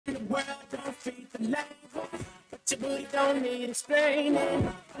you don't need explaining.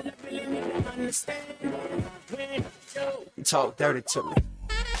 I really need to understand when you talk dirty to me.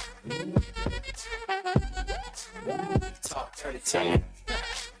 Talk dirty to me.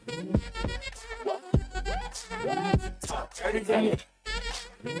 Talk dirty to me.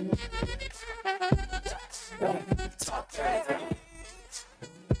 Talk dirty to me.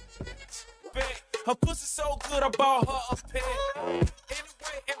 Her pussy so good, I bought her a pet. Anyway,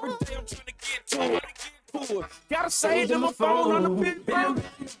 every day I'm trying to get to her. Gotta save to my phone on the big bro. Every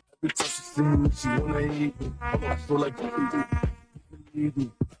time she see me, she wanna eat me. I feel like you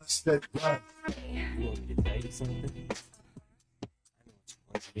do. Step back. You want me to tell you something? I know what you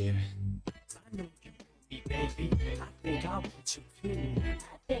want to hear. I know you want me, baby. I think I want you, baby.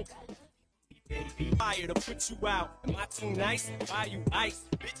 I think I love you, baby. Fire to put you out. Am I too nice? Buy you ice.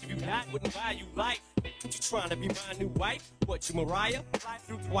 Bitch, if you not, wouldn't buy you life. You trying to be my new wife? What, you Mariah? Fly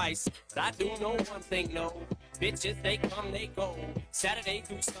through twice. But I do know one thing, no. Bitches, they come, they go. Saturday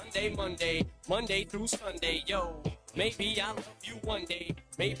through Sunday, Monday through Sunday, yo. Maybe I'll love you one day.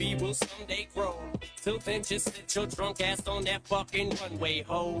 Maybe we'll someday grow. Till then, just sit your drunk ass on that fucking runway,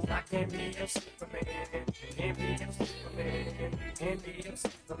 ho. I can't be your Superman. Can't be your Superman. Can't be your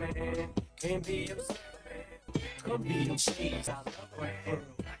Superman. Can't be your Superman. Come be your shades, I love her.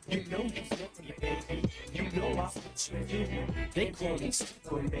 You know you love me, baby. You know I want you. They call me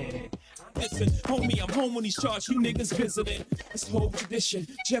Superman. Listen, homie, I'm home on these charts, you niggas visiting. This whole tradition,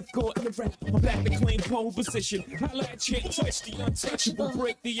 Jeff Gordon the rap, I'm back to claim pole position. Holla at chick, touch the untouchable,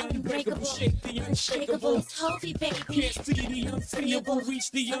 break the unbreakable, shake the unshakable. Hovey, baby. Can't see the unseeable,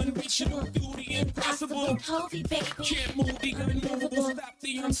 reach the unreachable, do the impossible. Hovey, baby. Can't move the unmovable, stop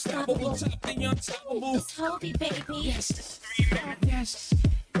the unstoppable, top the untoppable. Hovey, baby. Yes, yes,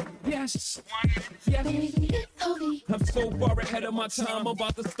 yes, yes. I'm so far ahead of my time, I'm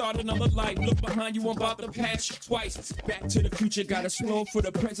about to start another life. Look behind you, I'm about to pass you twice. Back to the future, gotta slow for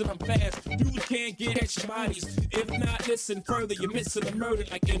the present, I'm fast. Dudes can't get extra bodies. If not, listen further, you're missing a murder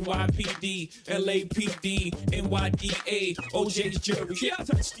like NYPD, LAPD, NYDA, OJ's jury. Yeah,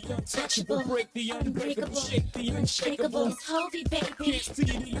 touch the untouchable, break the unbreakable, shake the unshakable. Hovey, baby. Can't see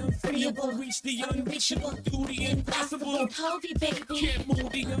the unseeable, reach the unreachable, do the impossible. Hovey, baby. Can't move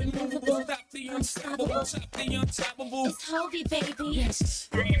the unmovable, stop the unstoppable, top the untoppable. Hovey, baby. Yes,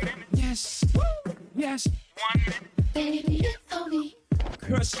 yes, yes. Baby, Hovey.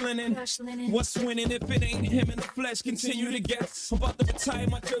 Crush linen. What's winning if it ain't him in the flesh? Continue to guess. I'm about to retire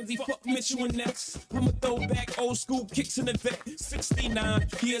my jersey, fuck Mitchell and Nets. I'm a throwback, old school kicks in the vet. 69,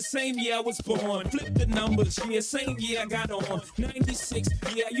 yeah, same year I was born. Flip the numbers, yeah, same year I got on. 96,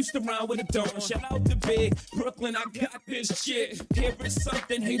 yeah, I used to rhyme with a dawn. Shout out to Big Brooklyn, I got this shit. Here is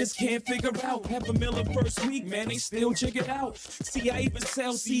something haters can't figure out. Half a million first week, man, they still check it out. See, I even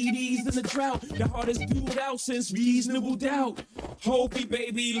sell CDs in the drought. The hardest dude out since reasonable doubt. Hold me,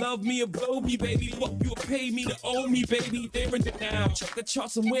 baby, love me or blow me, baby. Fuck you or pay me to owe me, baby. There and now. Check the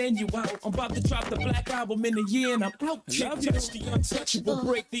charts and when you out. I'm about to drop the Black Album in a year and I'm out. Can't touch the untouchable,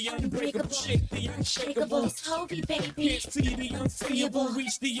 break the unbreakable, shake the unshakable. Hovey, baby. Can't see the unseeable,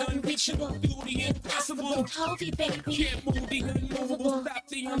 reach the unreachable, do the impossible. Hovey, baby. Can't move the unmovable, stop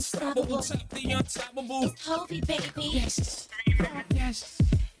the unstoppable, top the untoppable. Hovey, baby. Yes, yes,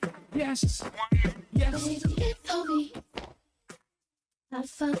 yes, yes. Baby, Hovey. I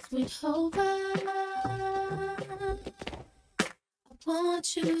fuck with Hova. I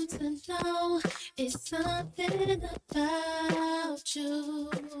want you to know it's something about you.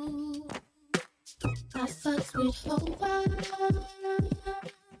 I fuck with Hova.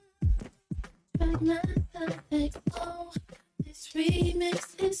 But not the oh, this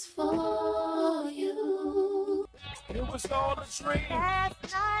remix is for you. It was all a dream. Last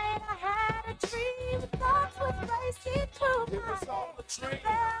night I had a dream. Thoughts was racing through It my was all a dream.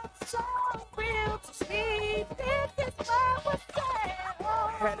 head. Felt so real to me. This is what was said.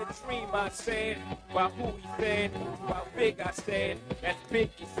 I had a dream, I said, about who he said, about big I said, that's big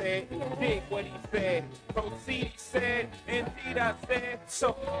he said, dig what he said, proceed he said, indeed I said,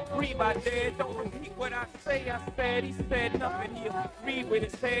 so breathe I did, don't repeat what I say, I said, he said nothing, he agreed with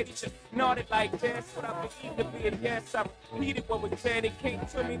his head, he just nodded like this, what I believe to be a yes, I repeated what was said, it came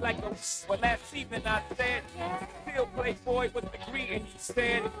to me like a, well last evening I said, still playboy was the greeting, he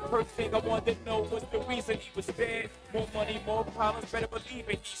said, first thing I wanted to know was the reason he was dead, more money, more problems, better believe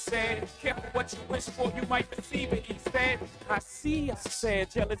it, he said, careful what you wish for, you might receive it, he said, I see, I said,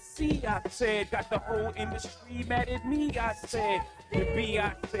 jealousy, I said, got the whole industry mad at me, I said, to be,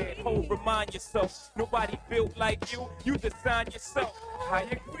 I said, oh, remind yourself, nobody built like you, you design yourself, I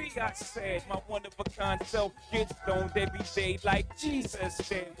agree, I said, my one-of-a-kind self gets stoned every day like Jesus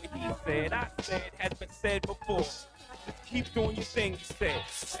said, what he said, I said, has been said before, Just keep doing your thing, you said.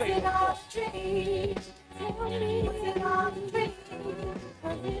 Stay Was it on all a dream? Tell me, was it all a dream?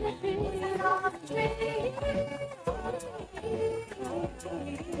 Was it a dream? Was it all a dream?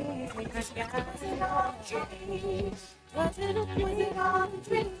 Was it all a dream? Was it a dream? Was it all a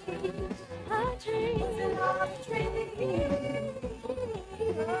dream? A dream? Was it all a dream?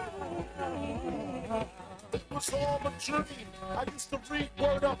 It was all a dream. I used to read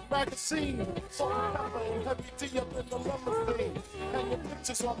Word Up magazine. Salt and pepper and heavy D up in the limousine. Hanging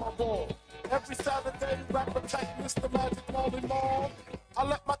pictures on my wall. Every Saturday, rapper type Mr. Magic Molly Mall. I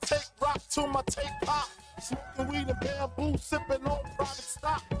let my tape rock till my tape pop. Smoking weed and bamboo, sipping on private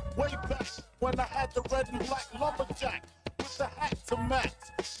stock. Way back when I had the red and black lumberjack with the hat to match.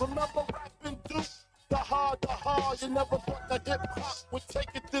 Remember rapping Duke? The hard, you never thought that hip hop would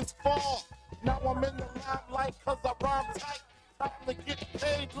take it this far. Now I'm in the limelight cause I rhyme tight. Time to get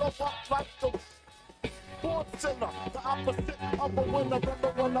paid, blow up like the born sinner. The opposite of a winner.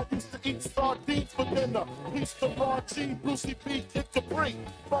 Remember when I used to eat sardines for dinner? Peace to Ron G, Lucy B, Kid Capri.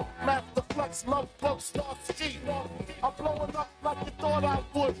 Funk Master Flex, Love Bug, Star Ski. I'm blowing up like you thought I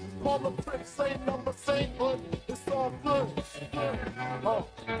would. Call the prick, same number, same hood. It's all good.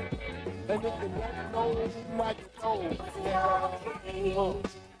 And if you don't know, now you know. Was it all a dream? Was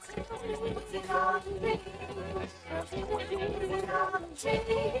it a dream? Was it all a dream? Was it a dream? Was it all a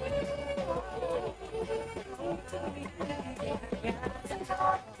dream? A dream? Was it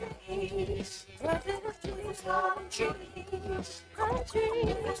all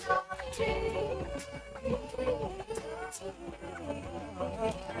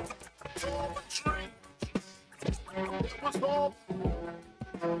a dream? It was all it was all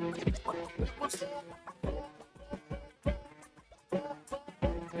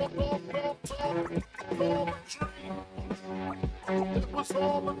It was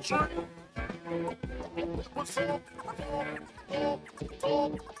all a dream. It was all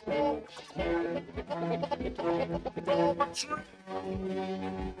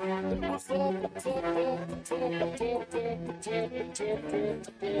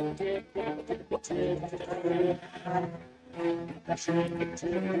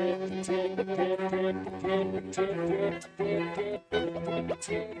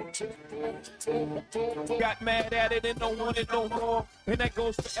Got mad at it and don't want it no more. And that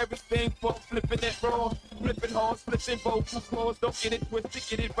goes for everything from flipping it raw, flipping hard, flipping vocal cords. Don't get it twisted,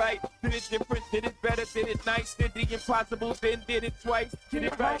 get it right. Did it different, did it better, did it nice. Did the impossible, then did it twice. Get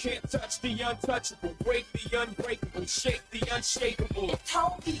it right. Can't touch the untouchable, break the unbreakable, shake the unshakable. It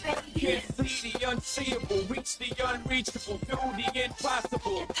told me, baby. Can't see the unseeable, reach the unreachable, do the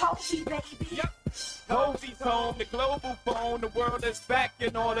impossible. It told me, baby. Yep. Hold home, the global phone, the world is back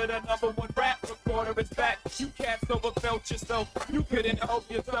in order. The #1 rap recorder is back. You cats overfelt yourself, you couldn't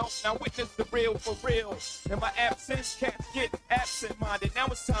help yourself. Now witness the real for real. In my absence, cats get absent-minded. Now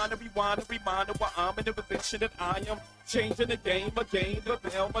it's time to rewind a reminder why I'm in the position that I am. Changing the game again, the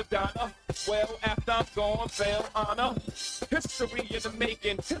Bell Madonna. Well, after I'm gone, Bell honor. History in the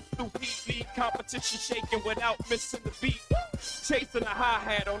making, pistol heat, lead competition shaking without missing the beat. Chasing a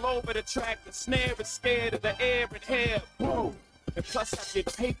hi-hat all over the track, the snare is scared of the air and hair. Boom! And plus I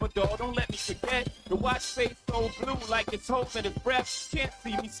get paper, dog, don't let me forget. The watch face so blue like it's holding its breath. Can't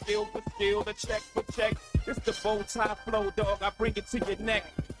see me skill for skill, the check for check. It's the bow tie flow, dog, I bring it to your neck.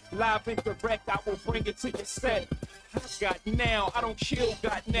 Live and direct, I will bring it to your set. I got now, I don't kill,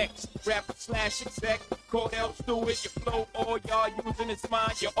 got next. Rapper / exec, Cordell Stewart, your flow, all y'all using is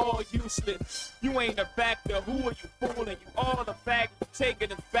mine, you're all useless. You ain't a factor, who are you fooling? You all a fact,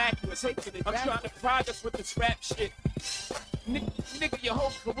 taking it backwards. I'm trying to progress with this rap shit. Nigga, your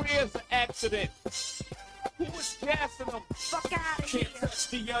whole career's an accident. Who is gassing them? Fuck out of here. Can't touch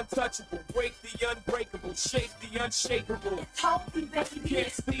the untouchable, break the unbreakable, shake the unshakable. It told me, baby.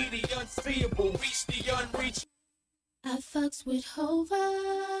 Can't see the unseeable, reach the unreachable. I fucks with Hova.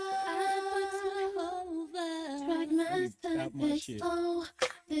 Track master XO.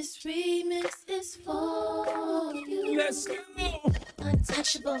 This remix is for you. Let's go!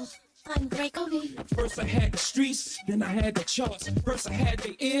 Untouchable, unbreakable. First I had the streets, then I had the charts. First I had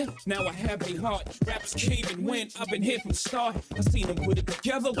the ear, now I have the heart. Rappers came and went, I've been here from the start. I seen them put it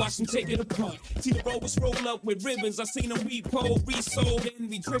together, watch them take it apart. See the rollers roll up with ribbons, I seen them repo, resold, and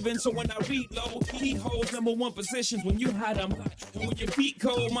re-driven. So when I reload, he holds #1 positions. When you hot, I'm hot. And when your feet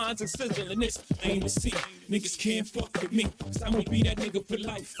cold, mine's are sizzling. This ain't a secret. Niggas can't fuck with me, cause I'm gonna be that nigga for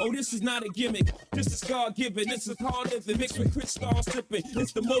life. Oh, this is not a gimmick, this is God given. This is hard living, mixed with crystal sipping.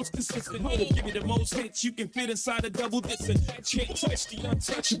 It's the most consistent listen. Hold, give you the most hits you can fit inside a double dissing. Can't touch the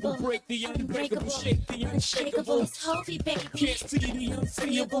untouchable, break the unbreakable, shake the unshakable. It's Hovey, baby. Can't see the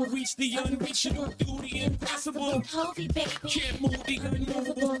unseeable, reach the unreachable, do the impossible. It's Hovey, baby. Can't move the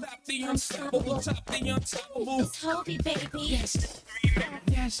unmovable, stop the unstoppable, top the unstoppable. It's Hovey, baby. Yes,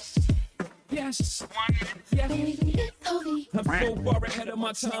 yes, yes, yes. Baby, it's Hovey. I'm so far ahead of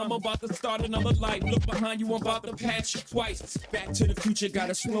my time, I'm about to start another life. Look behind you, I'm about to pass you twice. Back to the future,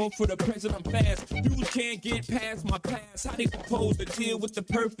 gotta slow for the present, I'm fast. Dudes can't get past my past. How they propose to deal with the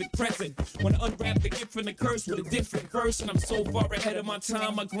perfect present? Wanna unwrap the gift and the curse with a different verse. And I'm so far ahead of my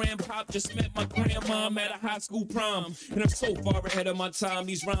time, my grandpop just met my grandmom at a high school prom. And I'm so far ahead of my time,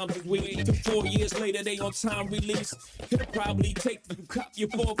 these rhymes is weird. To 4 years later, they on time release. It'll probably take you cop your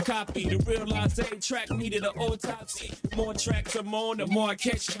fourth copy to realize every track needed an autopsy. The more tracks I'm on, the more I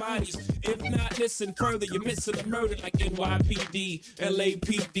catch bodies. If not, listen further, you're missing a murder like NYPD,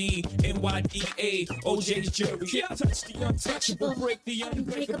 LAPD, NYDA, OJ's jury. Can't touch the untouchable, break the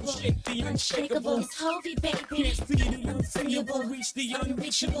unbreakable, shake the unshakable. It's Hovey, baby. Can't see the unseeable, reach the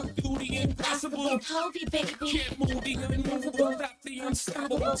unreachable, do the impossible. It's Hovey, baby. Can't move the unmovable, stop the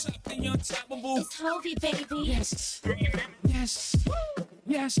unstoppable, top the unstoppable. It's Hovey, baby. Yes, yes,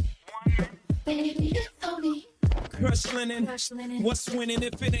 yes. Baby, it's Hovey. Crush linen. Crush linen. What's winning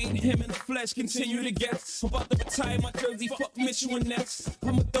if it ain't him in the flesh? Continue to guess. About to retire my jersey, fuck Mitchell and Ness.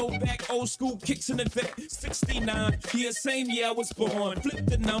 I'm a throwback, old school kicks in the vet. 69, yeah, same year I was born. Flip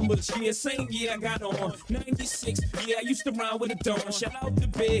the numbers, yeah, same year I got on. 96, yeah, I used to rhyme with a dawn. Shout out to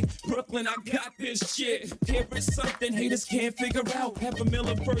Big Brooklyn, I got this shit. Here is something haters can't figure out.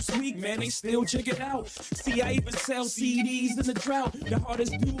 $500,000 first week, man, they still check it out. See, I even sell CDs in the drought. The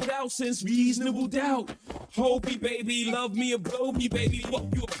hardest dude out since reasonable doubt. Hold me, baby, love me or blow me, baby. Fuck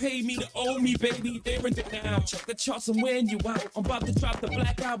you or pay me to owe me, baby. There and now. Check the charts and when you out. I'm about to drop the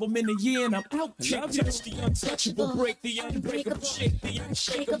Black Album in a year and I'm out. Can't touch the untouchable, break the unbreakable, shake the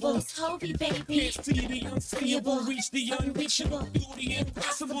unshakable. It's Hovey, baby. Can't see the unseeable, reach the unreachable, do the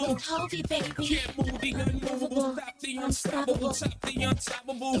impossible. It's Hovey, baby. Can't move the unmovable, stop the unstoppable, top the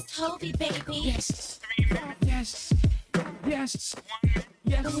unstoppable. It's Hovey, baby. Yes, yes, yes,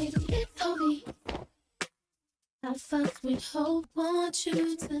 yes. Baby, it's Hovey. I fuck with hope, want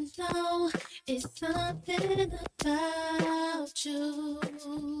you to know it's something about you.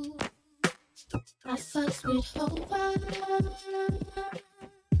 I fuck with hope,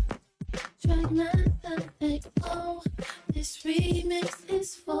 try not to let go. This remix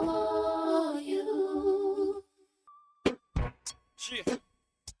is for you. Shit.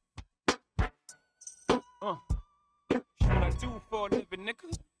 What I do for a living, nigga?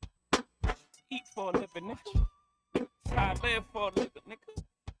 Eat for a living, nigga. I live for a living, nigga.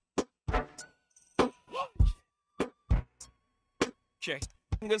 Okay.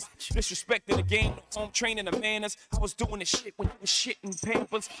 Disrespecting the game, the home training the manners. I was doing this shit when you was shitting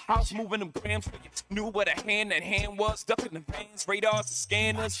Pampers. I was moving them grams for you knew what a hand was. Ducking the vans, radars, and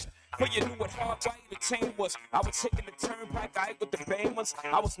scanners. For you knew what hard right the chain was. I was taking the turnpike, I ate with the bangers.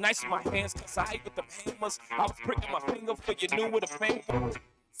 I was nice with my hands, cause I ate with the hammers. I was pricking my finger for you knew what a fame was.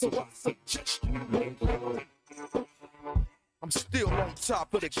 So I suggest you make love. I'm still on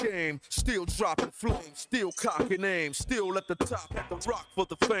top of the game, still dropping flames, still cocking aim, still at the top, at the rock for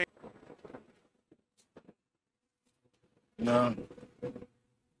the fame. Nah,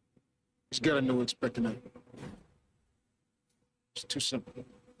 just got a new expecting it. It's too simple.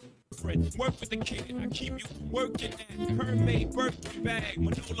 Work with the kid, I keep you working at Hermès birthday bag,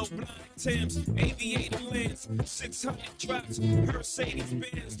 Manolo blind Thames, aviator lens, 600 drops, Mercedes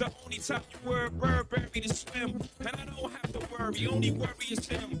Benz. The only time you were Burberry to swim, and I don't have to worry, only worry is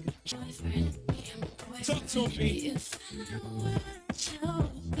him. Talk to me. If I were your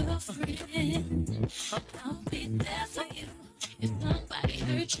girlfriend, I'll be there for you. If somebody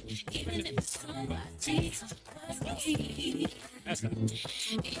hurt you, even if it's somebody but me. That's not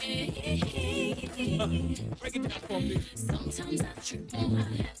break it down for me. Sometimes I trip on how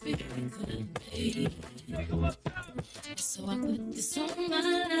happy it could be. So I put this on my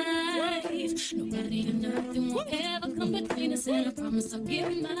life. Nobody and nothing will ever come between us, and I promise I'll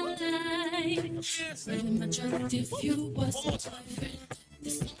give my life. Living my trust if you was my boyfriend.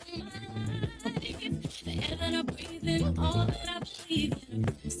 This on my life. The air that I breathe in, all that I believe in.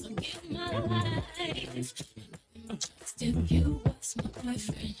 I promise I'll give my life. Living my trust if you was my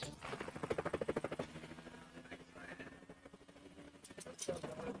boyfriend.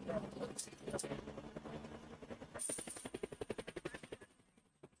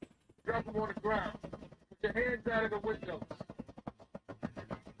 Drop them on the ground. Put your hands out of the window.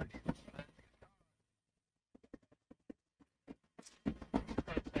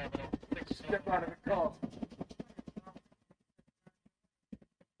 Step out of the car.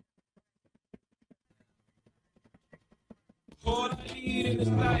 All I need in this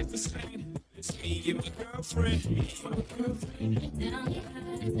life is fame. It's me and my girlfriend. Down the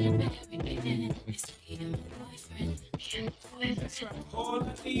rise and baby, it's me and my boyfriend. That's right. All I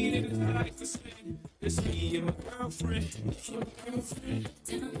need in this life is fame. It's me and my girlfriend. Down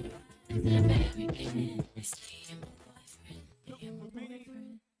the rise and baby, it's me and my boyfriend.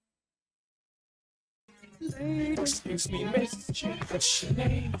 Excuse me, miss, what's your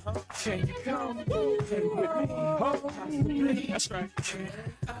name? Can you come with me? Oh, that's right. Can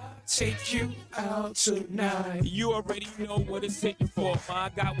I take you out tonight? You already know what it's hitting for, ma. I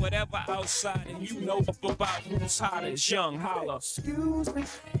got whatever outside, and you know about who's hot as young. Holla. Excuse me.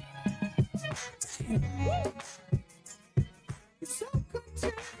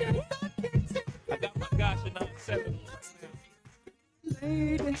 I got my gosh and I'm 7.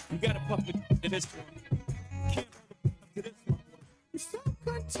 Lady, you gotta pump it to this one.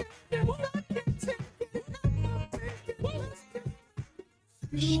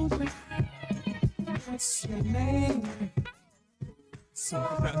 What's your name?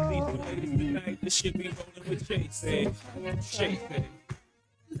 Sometimes these ladies tonight, this should be rolling with Chase, eh? Chase, eh?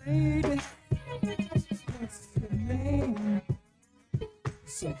 Lady, what's your name?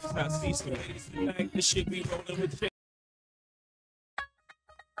 Sometimes these ladies tonight, this should be rolling with Chase.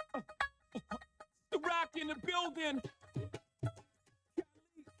 The Rock in the building.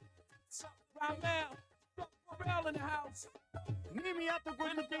 Right now, Regalo in the house. Live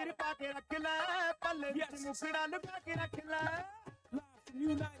from the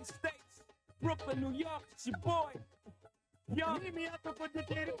United States, Brooklyn, New York. It's your boy. Young. The nephews is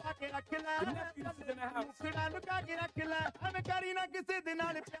in the house.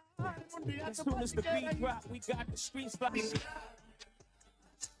 As soon as the beat drop, we got the streets like.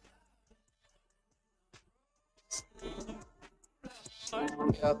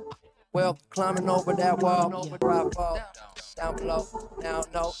 Yep. Well, climbing over that wall, drop off, down below. Now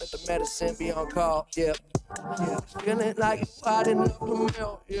know that the medicine be on call. Yeah, yeah. Feeling like you out in the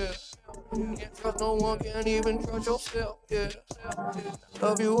milk. Yeah. Can't trust no one, can't even trust yourself. Yeah.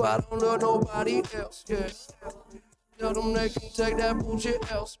 Love you, I don't love nobody else. Yeah. Tell them they can take that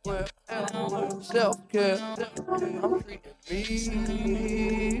bullshit elsewhere. Self-care. I'm treating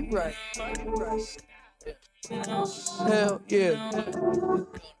me right. Yeah. Hell yeah.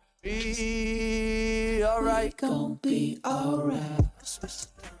 Be alright, gon' be alright.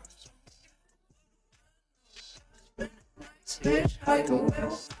 Hitchhiking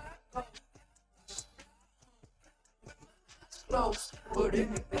close, but it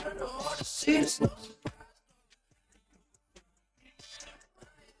ain't hard to see the snow.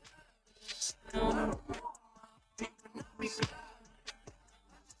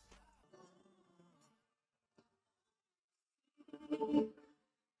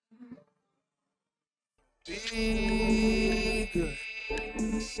 Be good.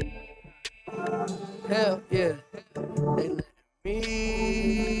 Hell yeah. They let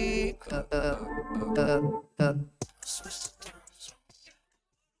me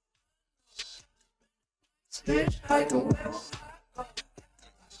hitchhiking.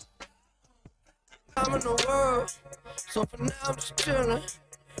 I'm in the world, so for now I'm just chilling.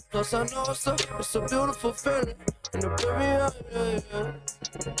 Plus I know it's a beautiful feeling. In oblivion, yeah, yeah.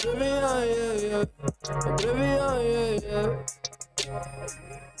 Oblivion, yeah, yeah. Oblivion, yeah, yeah.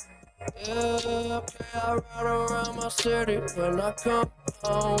 Yeah, okay, I ride around my city when I come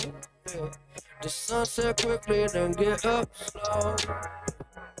home. Yeah. The sunset quickly, then get up slow.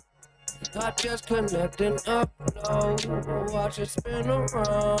 I just connect and upload. Watch it spin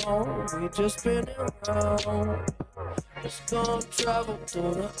around. We just spin around. It's gonna travel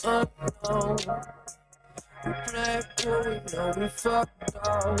through the unknown. We play it cool, we know we fucked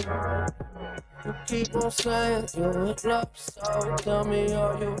up. You keep on saying you in love, so tell me,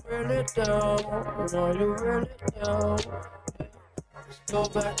 are you really down? Are you really down? Let's go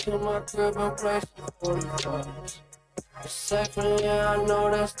back to my crib and place the 45s. It's safe and yeah, I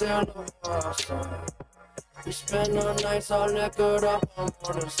know that's still no outside. We spend our nights all liquored up on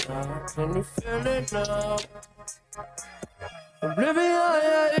the side. Can you feel it now? Oblivion,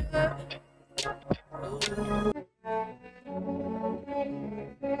 yeah, yeah.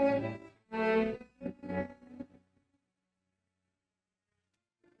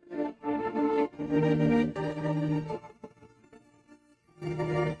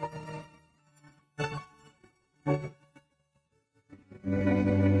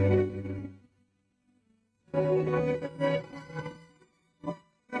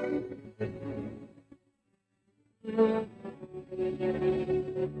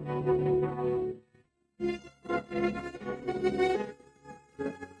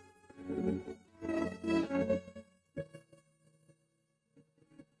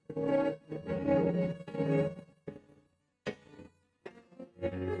 Yeah.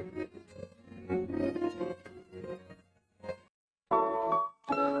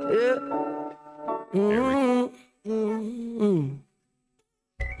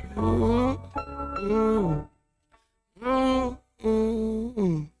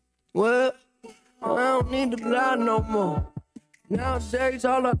 Well, I don't need to lie no more. Nowadays,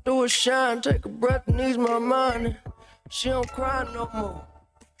 all I do is shine, take a breath and ease my mind. She don't cry no more.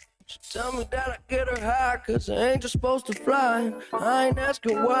 She tell me that I get her high, cause I ain't just supposed to fly. I ain't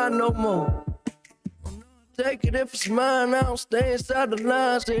asking why no more. Take it if it's mine, I don't stay inside the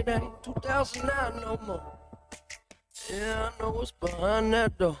lines. It ain't 2009 no more. Yeah, I know what's behind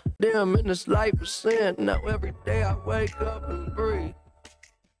that door. Damn, in this life of sin, now every day I wake up and breathe.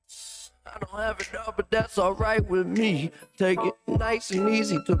 I don't have it all, but that's alright with me. Take it nice and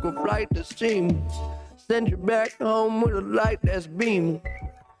easy, took a flight to see me. Send you back home with a light that's beaming.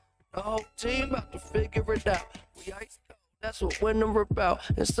 The whole team about to figure it out. We ice cold, that's what winter about.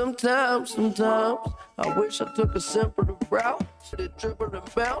 And sometimes, I wish I took a simpler route. It dribble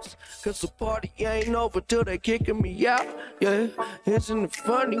and bounce, cause the party ain't over till they kicking me out. Yeah, isn't it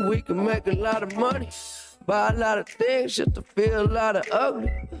funny? We can make a lot of money, buy a lot of things just to feel a lot of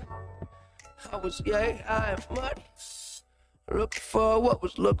ugly. I was high and muddy, looking for what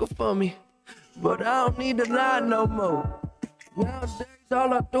was looking for me. But I don't need to lie no more. Nowadays,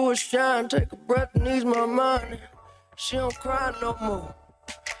 all I do is shine, take a breath and ease my mind. She don't cry no more.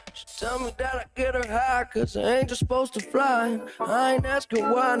 She tell me that I get her high, cause I ain't just supposed to fly. I ain't asking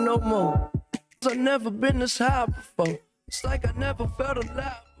why no more. I've never been this high before. It's like I never felt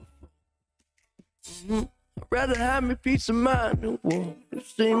alive before. I'd rather have me peace of mind than war. You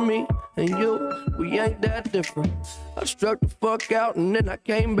see me and you, we ain't that different. I struck the fuck out and then I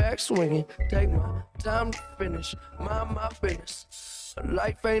came back swinging. Take my time to finish, mind my business. A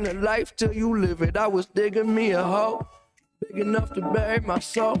life ain't a life till you live it. I was digging me a hole, big enough to bury my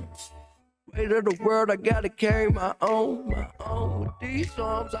soul. Weight of the world, I gotta carry my own. With these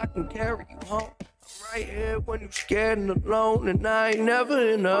arms, I can carry you home. I'm right here when you scared and alone, and I ain't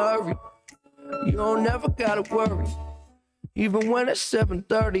never in a hurry. You don't never gotta worry, even when it's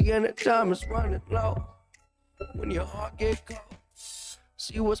 7:30 and the time is running low. When your heart get cold,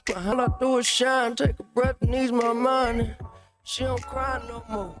 see what's behind. All I do is shine, take a breath and ease my mind. She don't cry no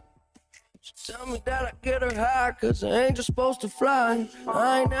more. She tell me that I get her high, cause I ain't just supposed to fly.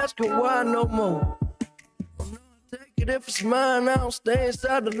 I ain't asking why no more. Take it if it's mine, I don't stay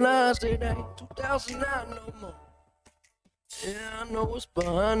inside the lines. It ain't 2009 no more. Yeah, I know what's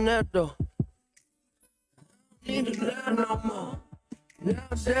behind that door. Need to lie no more.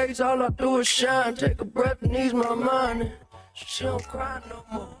 Nowadays, all I do is shine, take a breath and ease my mind. She don't cry no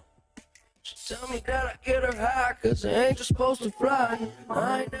more. She tell me that I get her high, cause I ain't just supposed to fly.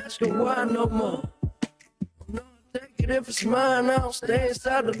 I ain't asking why no more. No, take it if it's mine, I don't stay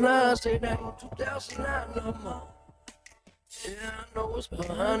inside the lines. It ain't 2009 no more. Yeah, I know what's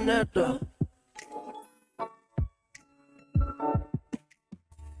behind that door.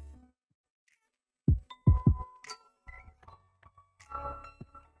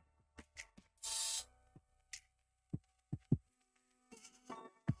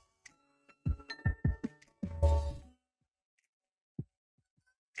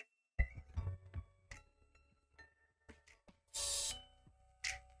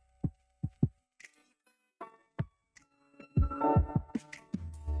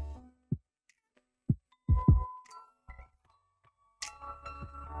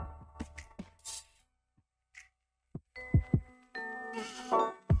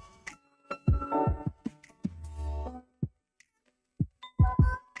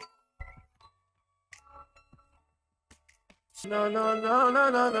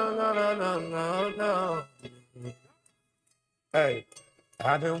 No. Hey,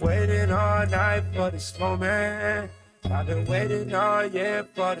 I've been waiting all night for this moment. I've been waiting all year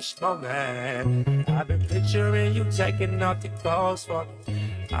for this moment. I've been picturing you taking off your clothes for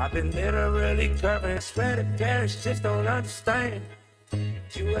me. I've been literally curving, swear the parents just don't understand.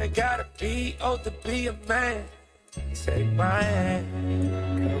 You ain't gotta be old to be a man. Take my hand,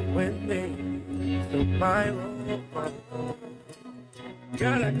 come with me through my room.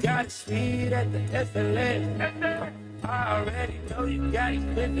 Girl, I got it sweet at the FLS. I already know you got it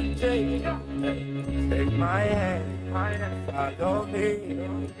with the J. Take my hand, follow me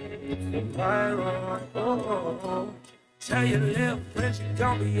to my room. Tell your little friends you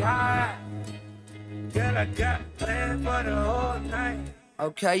gon' be high. Girl, I got a plan for the whole night.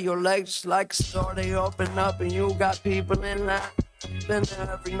 Okay, your legs like a store, they open up and you got people in line. Been there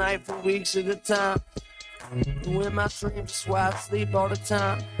every night for weeks at a time. You in my dreams, that's why I sleep all the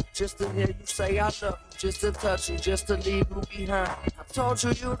time. just to hear you say I love you, just to touch you, just to leave you behind. I told you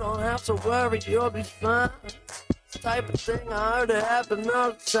you don't have to worry, you'll be fine. Type of thing I heard it happen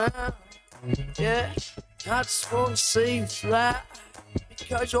all the time. Yeah, I just wanna see you fly,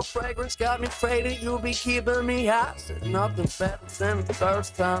 because your fragrance got me faded, you'll be keeping me high. Said nothing better than the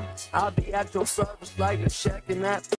first time. I'll be at your service like a checking that.